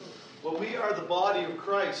are the body of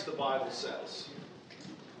Christ, the Bible says.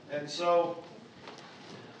 And so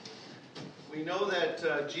we know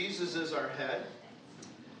that Jesus is our head.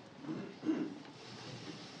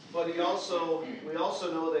 But we also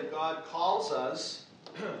know that God calls us,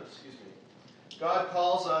 God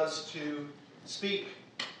calls us to speak,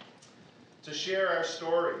 to share our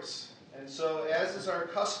stories. And so, as is our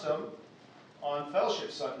custom on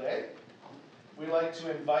Fellowship Sunday, we like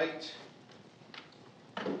to invite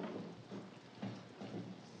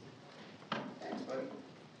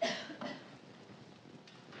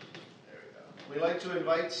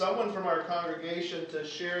someone from our congregation to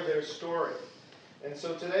share their story. And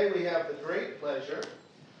so today we have the great pleasure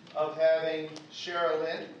of having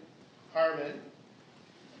Sherrilyn Harman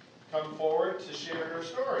come forward to share her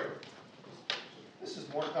story. This is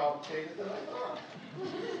more complicated than I thought.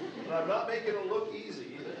 And I'm not making it look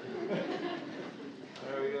easy either.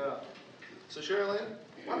 There we go. So Sherrilyn,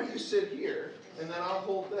 why don't you sit here, and then I'll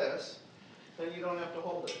hold this. Then you don't have to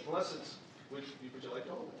hold it. Unless it's, would you like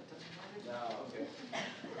to hold it? No, okay.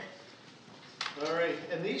 All right,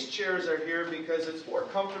 and these chairs are here because it's more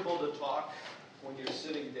comfortable to talk when you're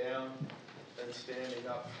sitting down than standing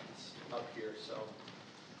up here. So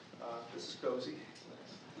this is cozy.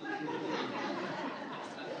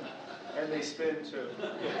 And they spin too.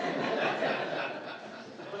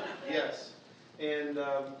 Yes, and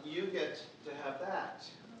you get to have that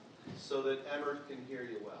so that Emmer can hear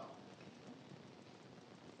you well.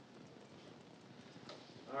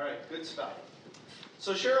 All right, good stuff.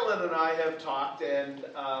 So Sherrilyn and I have talked, and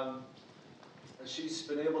she's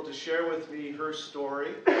been able to share with me her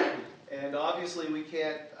story. And obviously we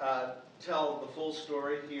can't tell the full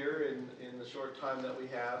story here in the short time that we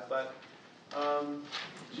have, but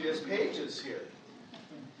she has pages here.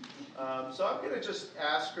 So I'm going to just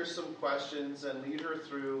ask her some questions and lead her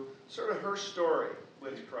through sort of her story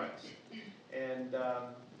with Christ. And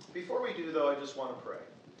before we do, though, I just want to pray.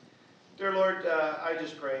 Dear Lord, I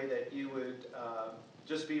just pray that you would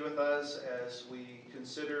just be with us as we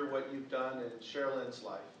consider what you've done in Sherrilyn's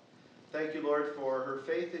life. Thank you, Lord, for her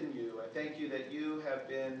faith in you. I thank you that you have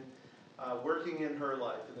been working in her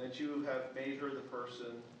life and that you have made her the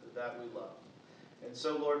person that we love. And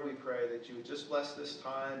so, Lord, we pray that you would just bless this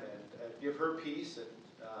time and give her peace and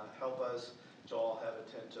help us to all have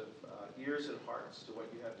attentive ears and hearts to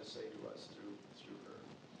what you have to say to us through her.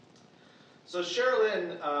 So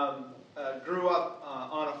Sherrilyn grew up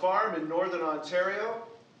on a farm in northern Ontario,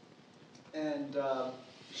 and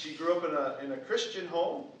she grew up in a Christian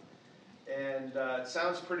home, and it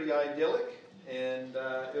sounds pretty idyllic, and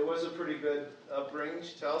it was a pretty good upbringing,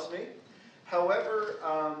 she tells me. However,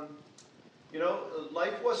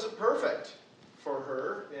 life wasn't perfect for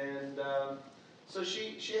her, and so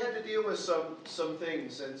she had to deal with some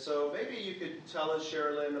things. And so maybe you could tell us,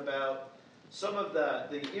 Sherrilyn, about some of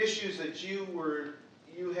the issues that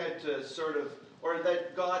you had to sort of, or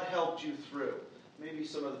that God helped you through. Maybe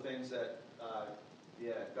some of the things that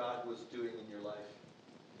God was doing in your life.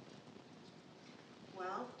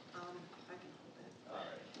 Well, I can hold it.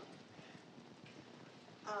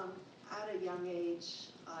 All right. At a young age,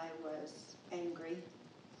 I was angry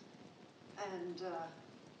and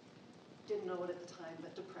didn't know it at the time,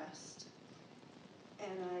 but depressed.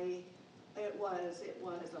 And it was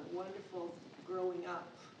a wonderful growing up,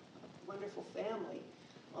 a wonderful family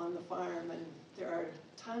on the farm, and there are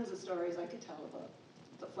tons of stories I could tell about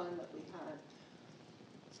the fun that we had.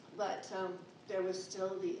 But there was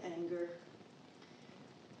still the anger.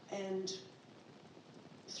 And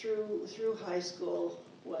through high school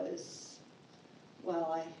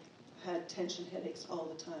I had tension headaches all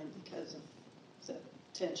the time because of the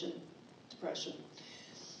tension, depression.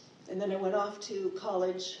 And then I went off to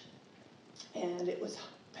college, and it was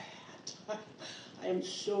bad. I am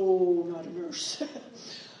so not a nurse.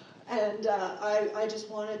 And I just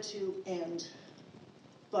wanted to end.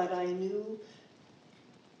 But I knew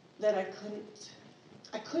that I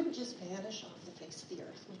couldn't just vanish off the face of the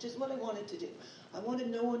earth, which is what I wanted to do. I wanted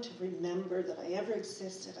no one to remember that I ever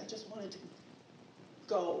existed. I just wanted to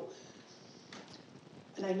go.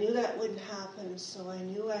 And I knew that wouldn't happen, so I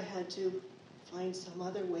knew I had to find some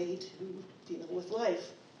other way to deal with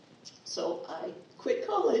life. So I quit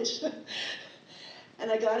college,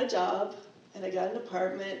 and I got a job, and I got an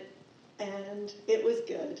apartment, and it was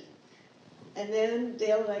good. And then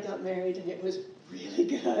Dale and I got married, and it was really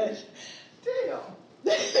good. Dale!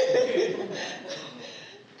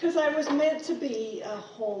 Because I was meant to be a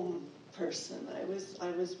home person. I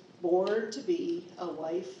was born to be a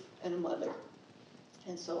wife and a mother.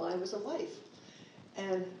 And so I was a wife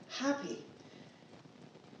and happy.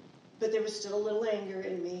 But there was still a little anger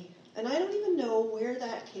in me. And I don't even know where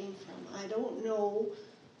that came from. I don't know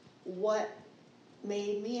what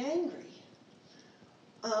made me angry.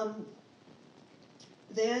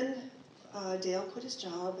 Then Dale quit his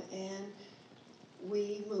job and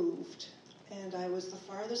we moved. And I was the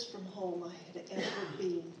farthest from home I had ever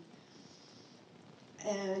been.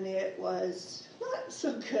 And it was not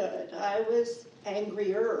so good. I was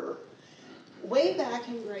angrier. Way back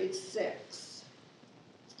in grade 6,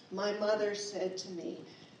 my mother said to me,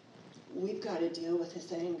 we've got to deal with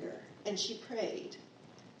his anger. And she prayed.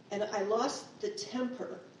 And I lost the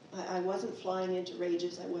temper. I wasn't flying into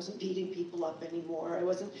rages. I wasn't beating people up anymore. I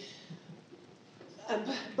wasn't...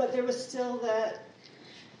 but there was still that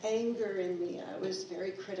anger in me. I was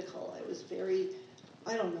very critical. I was very,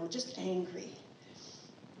 just angry.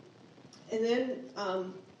 And then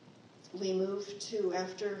we moved to,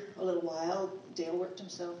 after a little while, Dale worked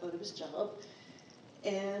himself out of his job.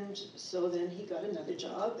 And so then he got another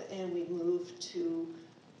job, and we moved to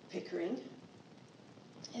Pickering.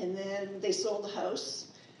 And then they sold the house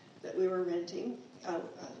that we were renting,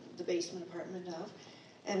 the basement apartment of,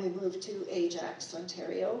 and we moved to Ajax,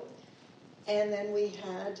 Ontario. And then we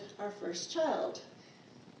had our first child.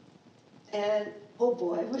 And oh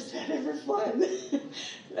boy, was that ever fun.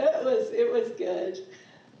 It was good.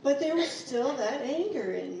 But there was still that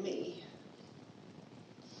anger in me.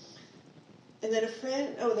 And then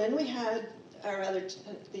then we had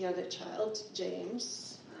the other child,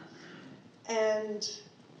 James. And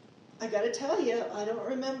I got to tell you, I don't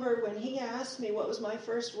remember when he asked me what was my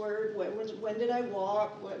first word, when did I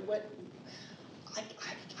walk, I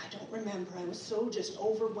don't remember. I was so just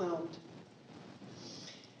overwhelmed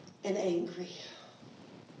and angry.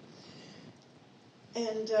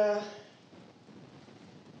 And a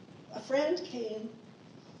friend came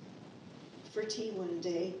for tea one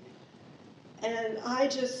day, and I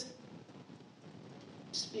just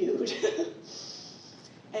spewed.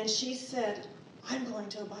 And she said, I'm going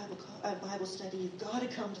to a Bible study. You've got to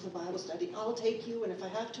come to the Bible study. I'll take you, and if I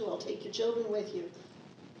have to, I'll take your children with you.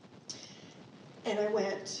 And I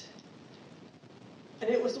went, and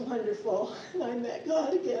it was wonderful. And I met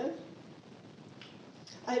God again.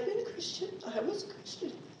 I'd been a Christian. I was a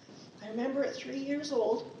Christian. I remember at 3 years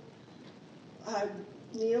old,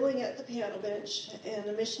 kneeling at the piano bench, and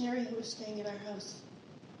a missionary who was staying in our house,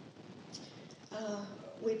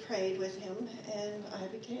 we prayed with him, and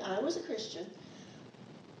I was a Christian.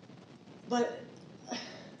 But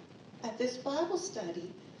at this Bible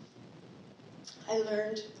study, I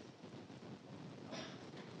learned,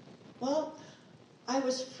 I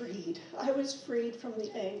was freed. I was freed from the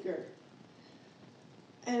anger.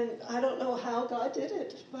 And I don't know how God did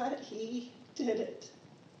it, but he did it.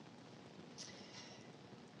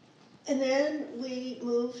 And then we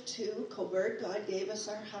moved to Coburg. God gave us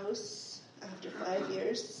our house after 5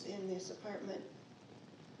 years in this apartment.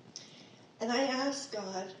 And I asked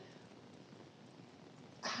God,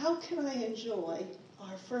 how can I enjoy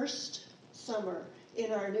our first summer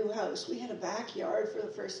in our new house? We had a backyard for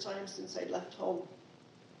the first time since I'd left home.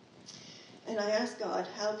 And I asked God,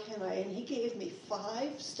 how can I? And he gave me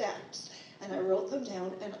 5 steps, and I wrote them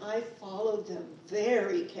down, and I followed them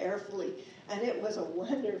very carefully. And it was a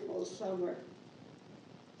wonderful summer.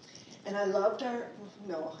 And I loved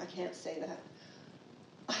no, I can't say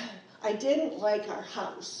that. I didn't like our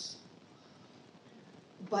house,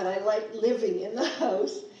 but I liked living in the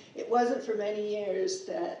house. It wasn't for many years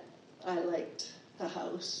that I liked the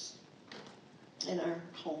house and our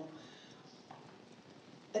home.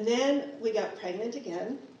 And then we got pregnant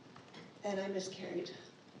again, and I miscarried.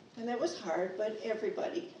 And that was hard, but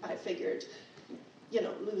everybody, I figured,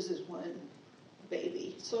 loses one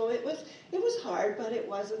baby. So it was hard, but it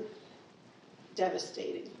wasn't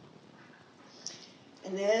devastating.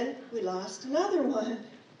 And then we lost another one.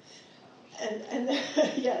 And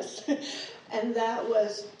yes, and that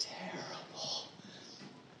was terrible.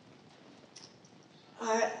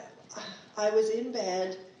 I was in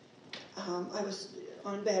bed. I was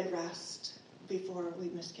on bed rest before we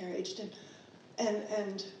miscarried,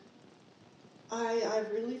 and I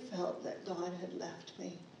really felt that God had left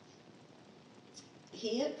me.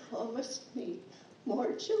 He had promised me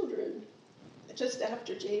more children just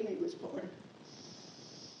after Jamie was born.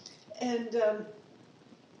 And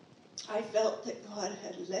I felt that God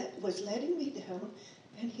was letting me down,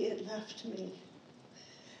 and he had left me.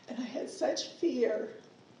 And I had such fear.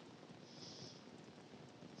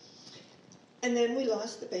 And then we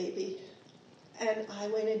lost the baby, and I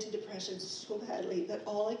went into depression so badly that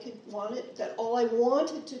all I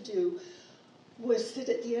wanted to do was sit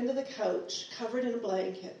at the end of the couch, covered in a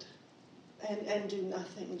blanket, and do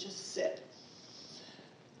nothing, just sit.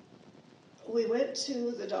 we went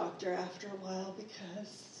to the doctor after a while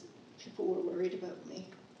because people were worried about me.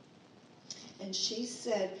 And she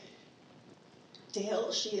said,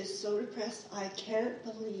 Dale, she is so depressed, I can't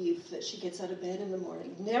believe that she gets out of bed in the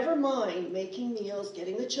morning. Never mind making meals,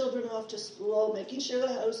 getting the children off to school, making sure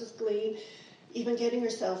the house is clean, even getting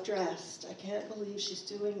herself dressed. I can't believe she's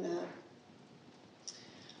doing that.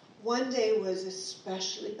 One day was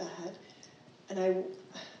especially bad, and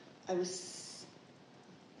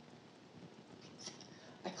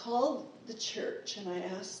I called the church and I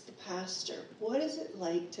asked the pastor, what is it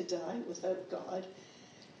like to die without God?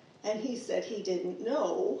 And he said he didn't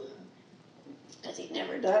know, because he'd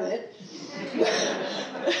never done it.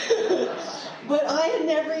 But I had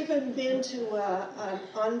never even been to an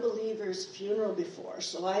unbeliever's funeral before,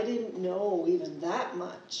 so I didn't know even that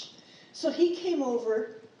much. So he came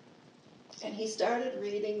over and he started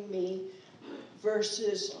reading me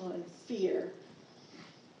verses on fear.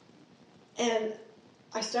 And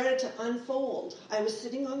I started to unfold. I was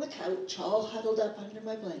sitting on the couch, all huddled up under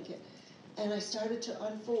my blanket. And I started to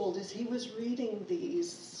unfold as he was reading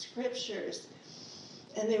these scriptures.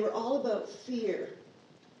 And they were all about fear.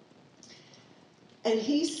 And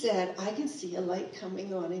he said, I can see a light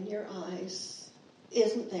coming on in your eyes.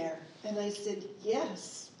 Isn't there? And I said,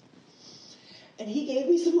 yes. And he gave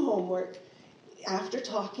me some homework. After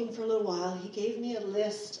talking for a little while, he gave me a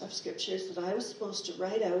list of scriptures that I was supposed to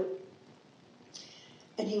write out.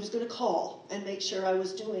 And he was going to call and make sure I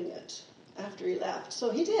was doing it after he left. So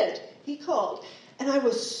he did. He called. And I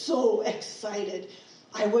was so excited.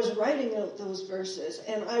 I was writing out those verses.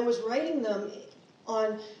 And I was writing them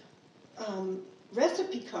on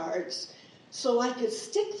recipe cards so I could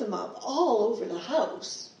stick them up all over the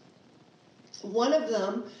house. One of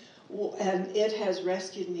them, and it has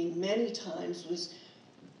rescued me many times, was,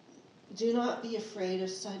 do not be afraid of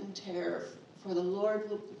sudden terror, for the Lord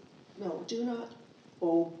will... No, do not...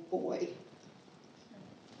 Oh, boy.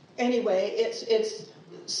 Anyway, it's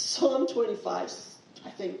Psalm 25, I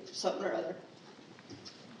think, something or other.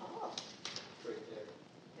 Oh. Right there.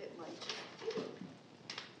 It might.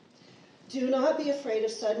 Do not be afraid of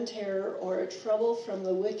sudden terror or a trouble from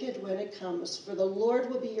the wicked when it comes, for the Lord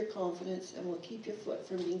will be your confidence and will keep your foot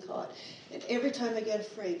from being caught. And every time I get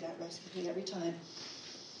afraid, that rescues me every time.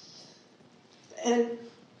 And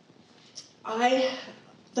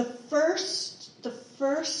the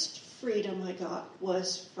first freedom I got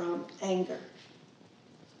was from anger.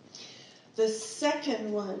 The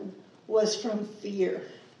second one was from fear.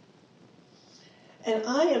 And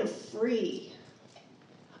I am free.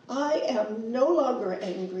 I am no longer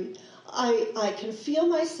angry. I can feel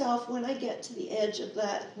myself when I get to the edge of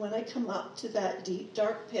that, when I come up to that deep,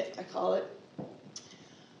 dark pit, I call it.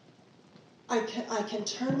 I can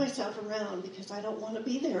turn myself around because I don't want to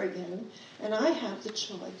be there again. And I have the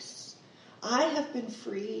choice. I have been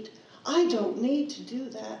freed. I don't need to do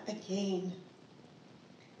that again.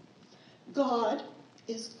 God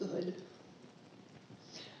is good.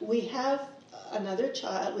 We have another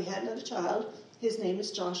child. We had another child. His name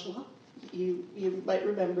is Joshua. You might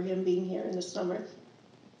remember him being here in the summer.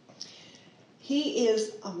 He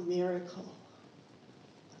is a miracle.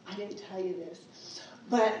 I didn't tell you this.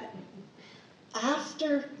 But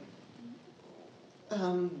after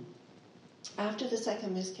the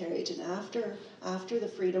second miscarriage and after the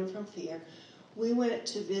freedom from fear, we went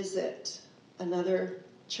to visit another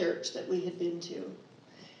church that we had been to.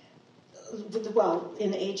 Well,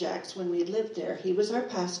 in Ajax, when we lived there, he was our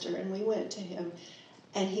pastor, and we went to him,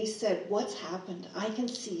 and he said, what's happened? I can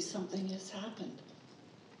see something has happened.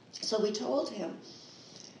 So we told him,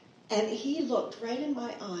 and he looked right in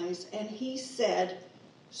my eyes, and he said,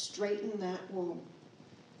 straighten that womb.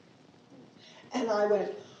 And I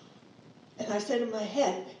went, and I said in my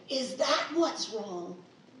head, is that what's wrong?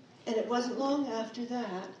 And it wasn't long after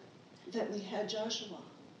that we had Joshua.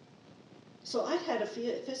 So I had a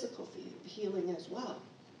physical healing as well.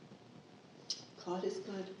 God is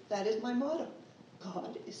good. That is my motto.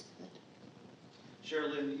 God is good.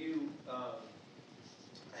 Sherrilyn, you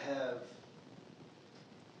have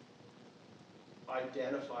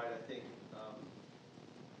identified, I think,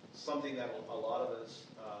 something that a lot of us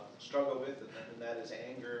struggle with, and that is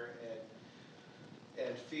anger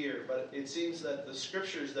and fear. But it seems that the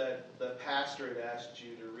scriptures that the pastor had asked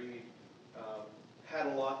you to read had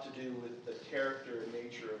a lot to do with the character and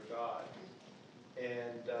nature of God.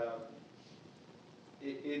 And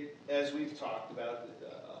it as we've talked about,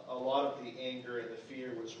 a lot of the anger and the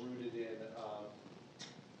fear was rooted in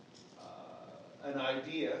an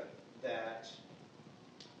idea that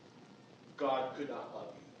God could not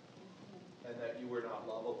love you and that you were not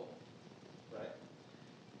lovable, right?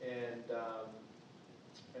 And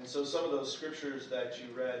And so some of those scriptures that you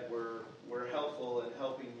read were helpful in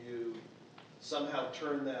helping you somehow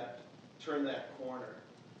turn that corner,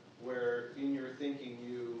 where in your thinking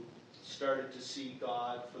you started to see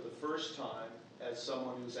God for the first time as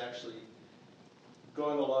someone who's actually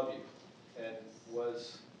going to love you, and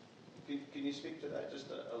was. Can you speak to that just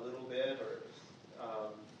a little bit, or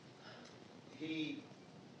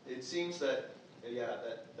It seems that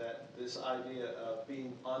this idea of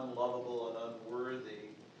being unlovable and unworthy,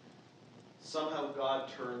 somehow God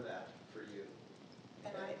turned that for you.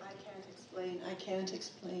 And I can't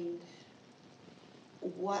explain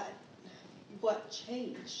what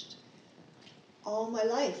changed. All my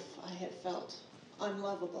life I had felt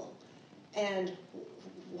unlovable. And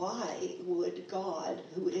why would God,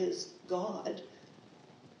 who is God,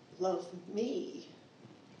 love me?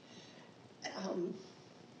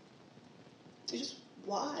 Just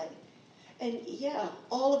why? And yeah,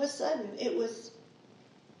 all of a sudden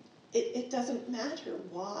it doesn't matter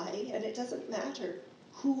why, and it doesn't matter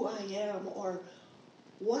who I am or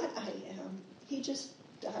what I am. He just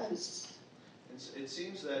does. It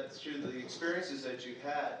seems that through the experiences that you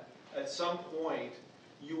had, at some point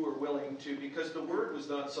you were willing to, because the word was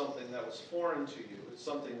not something that was foreign to you. It's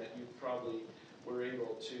something that you probably were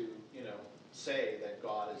able to, say that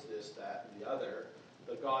God is this, that, and the other.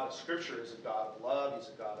 The God of Scripture is a God of love. He's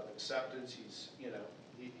a God of acceptance. He's,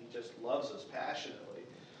 he just loves us passionately.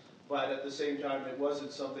 But at the same time, it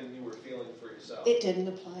wasn't something you were feeling for yourself. It didn't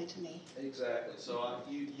apply to me. Exactly. So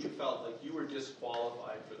you felt like you were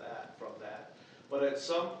disqualified from that. But at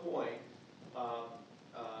some point,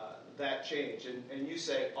 that changed. And you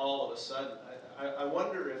say all of a sudden. I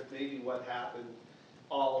wonder if maybe what happened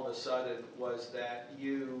all of a sudden was that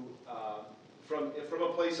you, from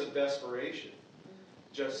a place of desperation,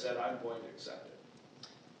 just said, I'm going to accept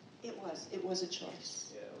it. It was a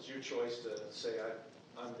choice. Yeah, it was your choice to say,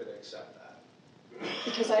 I'm going to accept that.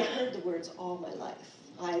 Because I heard the words all my life.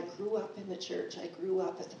 I grew up in the church. I grew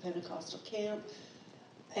up at the Pentecostal camp.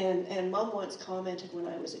 And Mom once commented when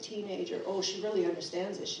I was a teenager, oh, she really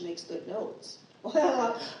understands it. She makes good notes.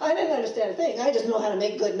 Well, I didn't understand a thing. I just know how to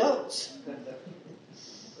make good notes.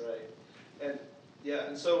 Right.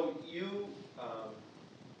 And so you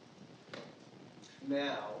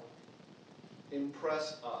now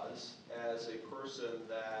impress us as a person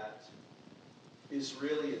that is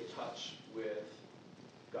really in touch with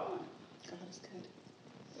God. God is good.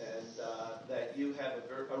 And that you have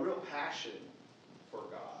a real passion for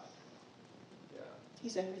God. Yeah.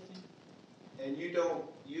 He's everything. And you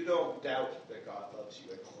don't doubt that God loves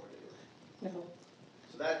you anymore, do you? No.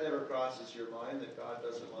 So that never crosses your mind that God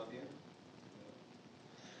doesn't love you?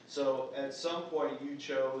 So at some point you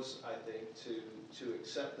chose, I think, to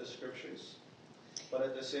accept the Scriptures, but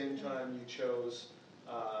at the same time you chose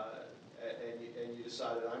and you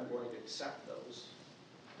decided, I'm going to accept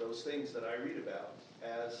those things that I read about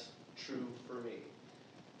as true for me.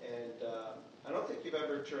 And I don't think you've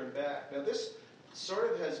ever turned back. Now this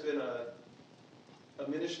sort of has been a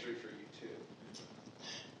ministry for you too.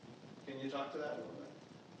 Can you talk to that a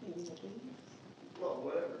little bit? Well,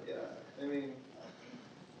 whatever, yeah. I mean,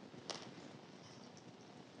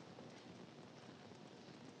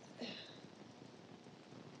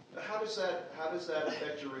 how does that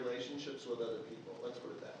affect your relationships with other people? Let's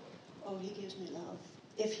put it that way. Oh, he gives me love.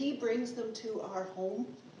 If he brings them to our home,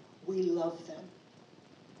 we love them.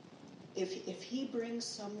 If he brings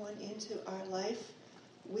someone into our life,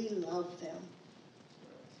 we love them.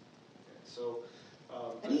 Okay. So,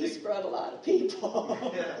 and he's brought a lot of people.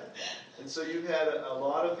 Yeah. And so you've had a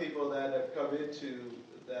lot of people that have come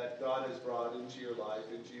that God has brought into your life,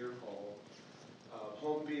 into your home.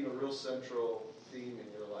 Home being a real central theme in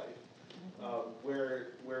your life, where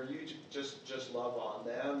you just love on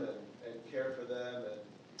them and care for them.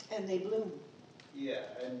 And they bloom. Yeah,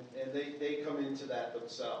 and they come into that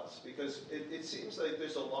themselves, because it seems like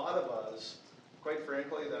there's a lot of us, quite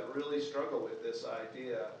frankly, that really struggle with this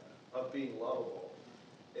idea of being lovable.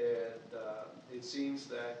 And it seems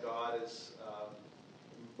that God is,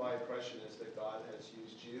 my impression is that God has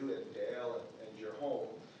used you and Dale and your home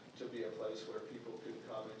to be a place where people could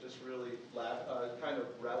come and just really kind of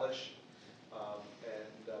relish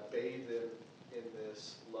and bathe in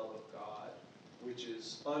this love of God, which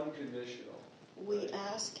is unconditional. We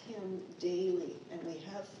ask him daily, and we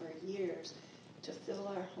have for years, to fill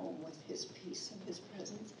our home with his peace and his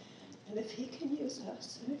presence. And if he can use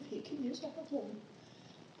us, and if he can use our home,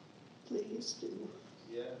 please do.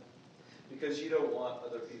 Yeah, because you don't want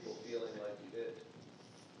other people feeling like you did.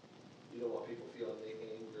 You don't want people feeling the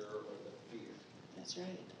anger or the fear. That's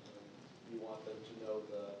right. You want them to know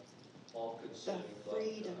the all-consuming the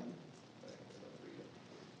freedom. Love of God. Right, the freedom.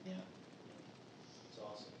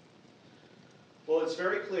 Well, it's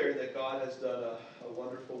very clear that God has done a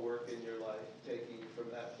wonderful work in your life, taking you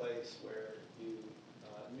from that place where you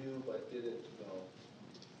knew but didn't know,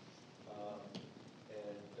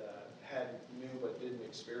 knew but didn't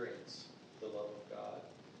experience the love of God,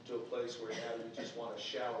 to a place where now you just want to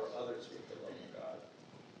shower others with the love of God.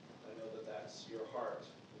 I know that that's your heart,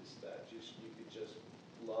 is that you could just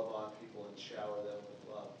love on people and shower them with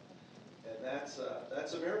love. And that's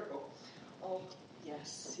a miracle. Oh,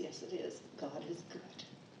 yes, yes it is. God is good.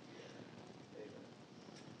 Amen.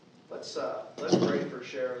 Let's pray for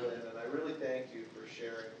Sherrilyn, and I really thank you for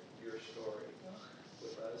sharing your story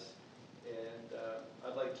with us. And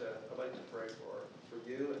I'd like to pray for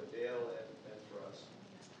you and Dale and for us.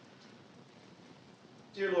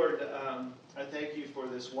 Dear Lord, I thank you for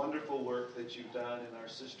this wonderful work that you've done in our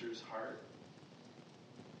sister's heart.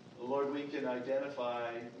 Lord, we can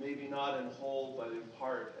identify, maybe not in whole, but in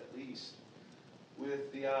part at least,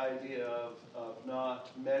 with the idea of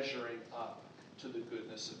not measuring up to the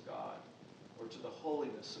goodness of God or to the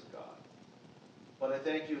holiness of God. But I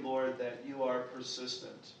thank you, Lord, that you are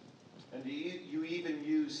persistent. And you even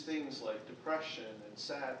use things like depression and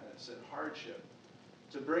sadness and hardship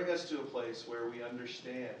to bring us to a place where we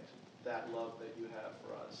understand that love that you have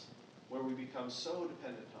for us, where we become so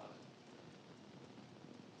dependent on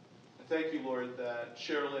it. I thank you, Lord, that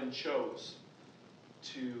Sherrilyn chose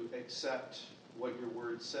to accept what your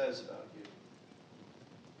word says about you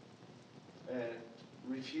and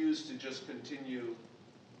refuse to just continue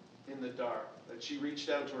in the dark, that she reached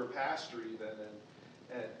out to her pastor even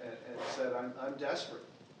and said, I'm desperate.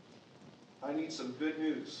 I need some good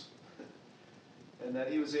news. And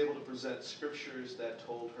that he was able to present scriptures that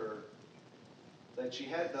told her that she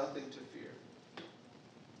had nothing to fear,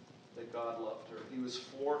 that God loved her. He was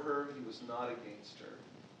for her. He was not against her,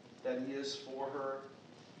 that he is for her.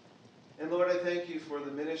 And Lord, I thank you for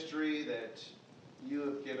the ministry that you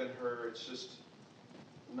have given her. It's just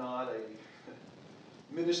not a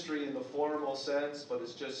ministry in the formal sense, but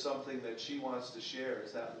it's just something that she wants to share,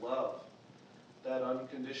 is that love, that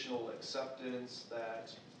unconditional acceptance,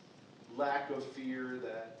 that lack of fear,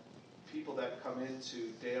 that people that come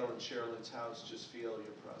into Dale and Sherrilyn's house just feel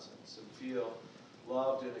your presence and feel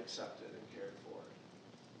loved and accepted and cared for.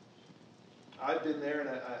 I've been there, and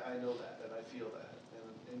I know that, and I feel that.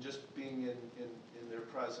 And just being in their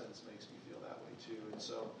presence makes me feel that way too. And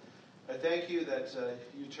so I thank you that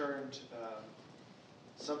you turned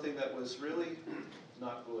something that was really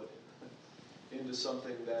not good into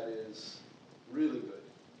something that is really good.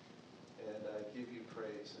 And I give you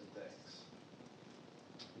praise and thanks.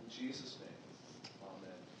 In Jesus' name,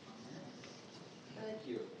 amen. Thank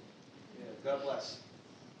you. Yeah, God bless.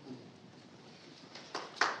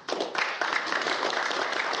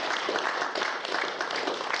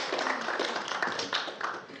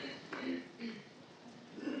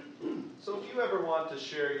 So if you ever want to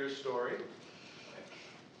share your story, if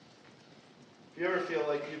you ever feel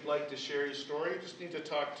like you'd like to share your story, you just need to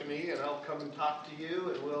talk to me, and I'll come and talk to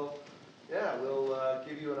you, and we'll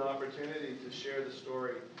give you an opportunity to share the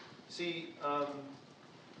story. See,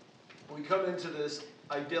 we come into this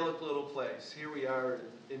idyllic little place. Here we are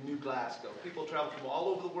in New Glasgow. People travel from all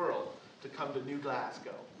over the world to come to New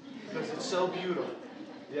Glasgow because it's so beautiful,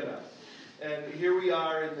 you know. And here we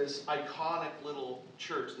are in this iconic little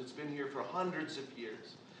church that's been here for hundreds of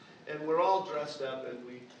years. And we're all dressed up, and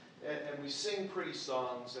we sing pretty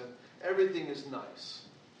songs, and everything is nice,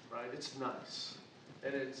 right? It's nice.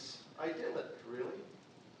 And it's idyllic, really.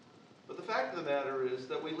 But the fact of the matter is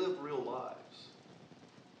that we live real lives.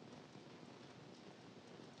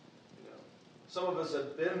 You know, some of us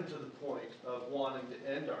have been to the point of wanting to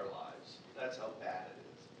end our lives. That's how bad it is.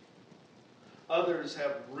 Others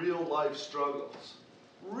have real life struggles,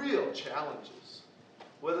 real challenges.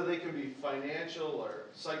 Whether they can be financial or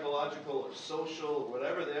psychological or social or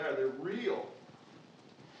whatever they are, they're real.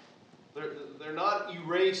 They're not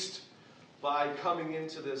erased by coming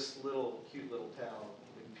into this cute little town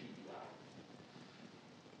in PEI.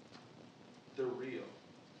 They're real.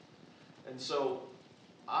 And so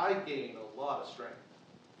I gain a lot of strength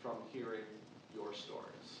from hearing your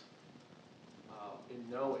stories, in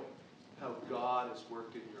knowing how God has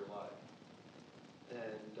worked in your life.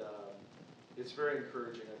 And it's very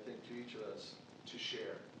encouraging, I think, to each of us to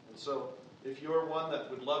share. And so if you're one that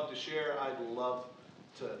would love to share, I'd love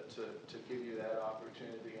to give you that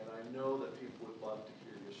opportunity. And I know that people would love to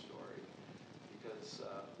hear your story because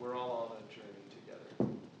we're all on a journey together.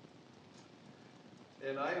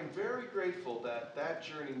 And I am very grateful that that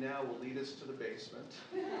journey now will lead us to the basement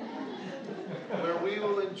where we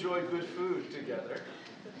will enjoy good food together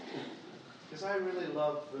because I really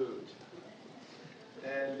love food.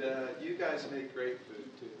 And you guys make great food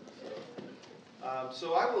too.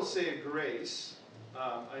 So I will say a grace.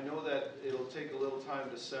 I know that it'll take a little time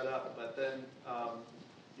to set up, but then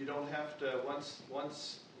you don't have to, once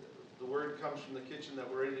the word comes from the kitchen that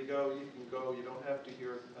we're ready to go, you can go. You don't have to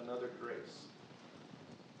hear another grace.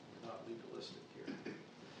 Not legalistic here.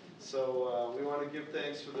 So we want to give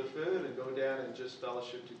thanks for the food and go down and just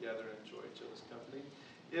fellowship together and enjoy each other's company.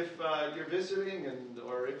 If you're visiting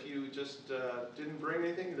or if you just didn't bring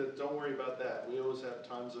anything, don't worry about that. We always have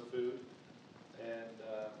tons of food, and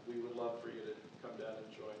we would love for you to come down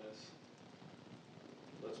and join us.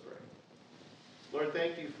 Let's pray. Lord,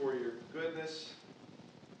 thank you for your goodness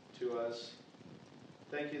to us.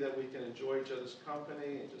 Thank you that we can enjoy each other's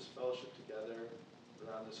company and just fellowship together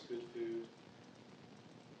around this good food.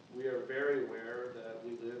 We are very aware that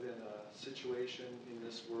we live in a situation in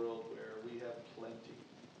this world where we have plenty.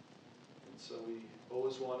 And so we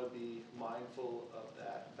always want to be mindful of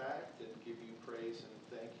that fact and give you praise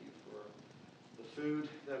and thank you for the food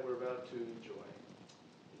that we're about to enjoy.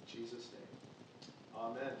 In Jesus' name,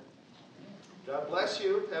 amen. God bless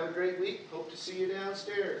you. Have a great week. Hope to see you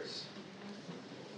downstairs.